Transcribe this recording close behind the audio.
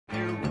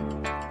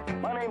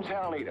name's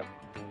Hal Needham.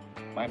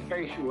 My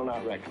face you will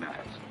not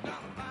recognize.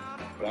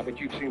 But I bet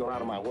you've seen a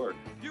lot of my work.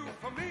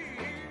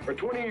 For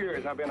 20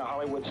 years, I've been a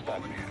Hollywood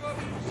stuntman.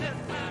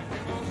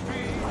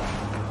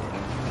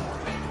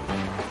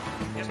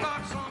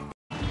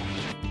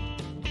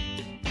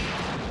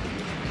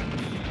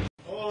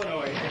 Oh,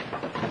 no.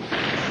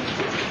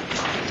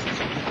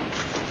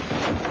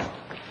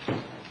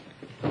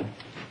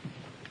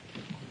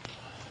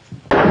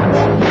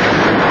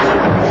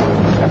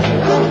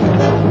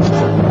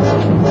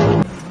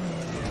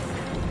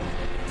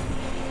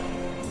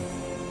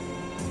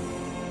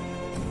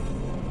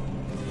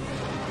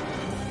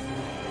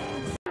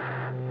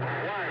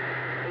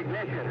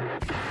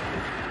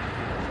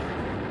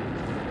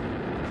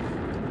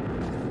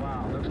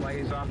 Wow, looks like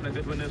he's off in a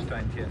good one this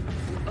time, kid.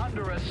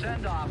 Thunderous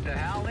send-off to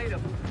Hal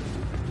Needham.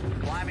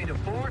 Climbing to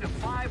 4 to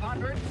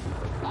 500,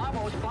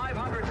 almost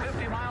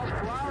 550 miles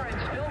per hour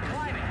and still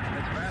climbing.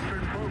 It's faster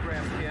than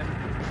programmed,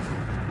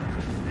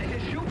 Ken.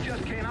 His chute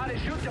just came out.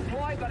 His chute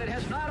deployed, but it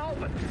has not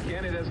opened.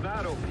 Ken, it has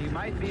not opened. He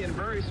might be in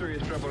very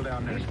serious trouble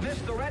down there. He's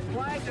missed the red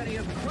flags and he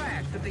has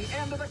crashed at the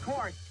end of the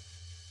course.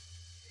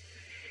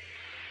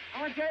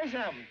 I want to tell you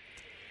something.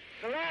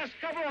 The last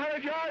couple of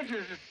 100 yards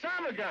is a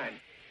summer gun.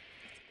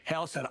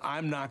 Hal said,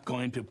 I'm not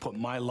going to put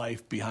my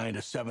life behind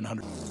a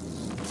 700.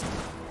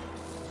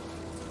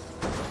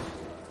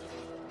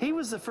 He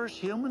was the first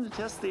human to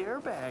test the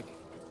airbag.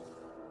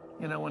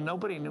 You know, when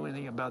nobody knew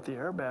anything about the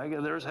airbag,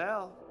 there's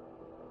Hal.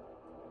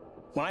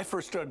 When I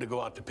first started to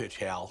go out to pitch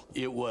Hal,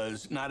 it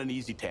was not an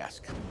easy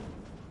task.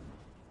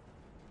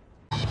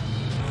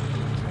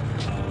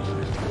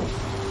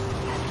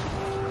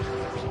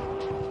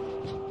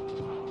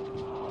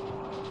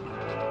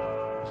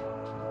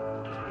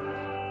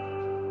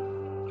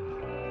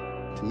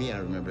 To me, I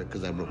remember it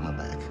because I broke my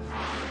back.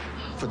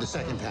 For the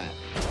second time.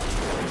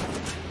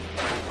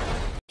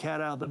 Cat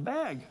out of the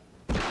bag.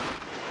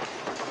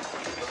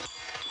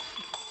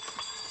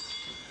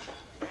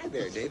 Hi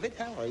there, David.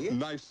 How are you?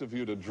 Nice of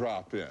you to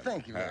drop in.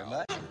 Thank you very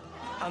much.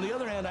 On the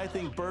other hand, I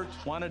think Bert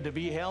wanted to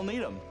be Hal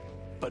Needham,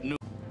 but knew.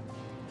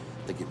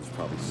 I think it was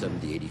probably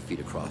 70, 80 feet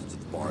across to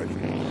the barge.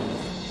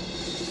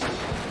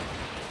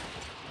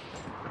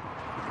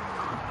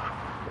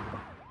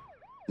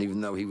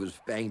 Even though he was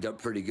banged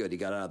up pretty good, he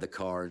got out of the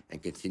car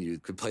and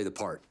could play the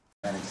part.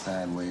 Panic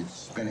sideways,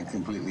 spin it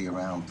completely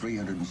around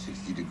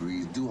 360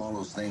 degrees, do all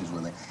those things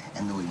with it,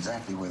 and know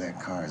exactly where that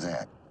car is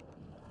at.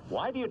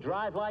 Why do you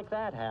drive like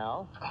that,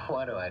 Hal?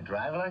 Why do I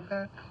drive like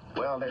that?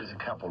 Well, there's a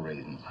couple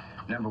reasons.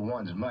 Number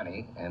one's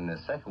money, and the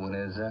second one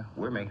is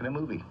we're making a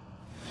movie.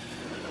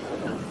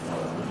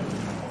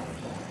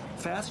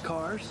 Fast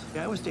cars,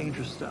 that was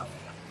dangerous stuff.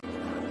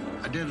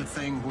 I did a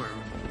thing where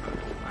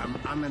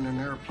I'm in an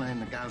airplane,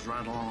 the guy's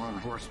right along on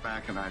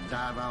horseback, and I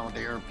dive out of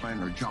the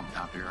airplane or jumped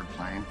out the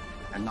airplane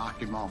and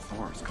knocked him off the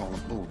horse, called a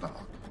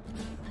bulldog.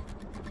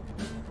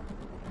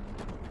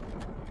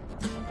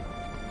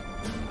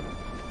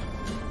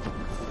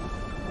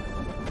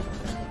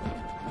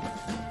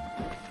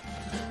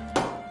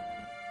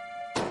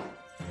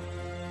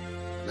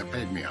 They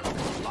paid me a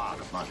lot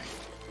of money.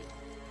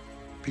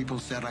 People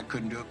said I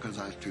couldn't do it because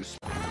I was too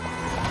small.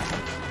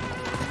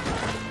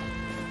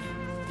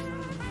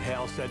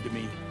 Hal said to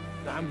me,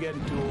 I'm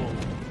getting too old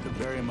to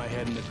bury my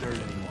head in the dirt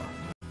anymore.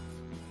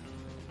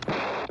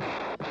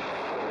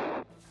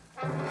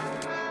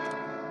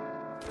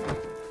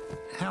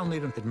 Hal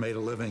Needham had made a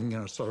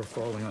living, sort of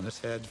falling on his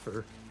head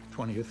for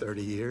 20 or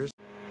 30 years.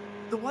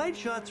 The wide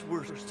shots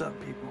were for stunt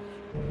people.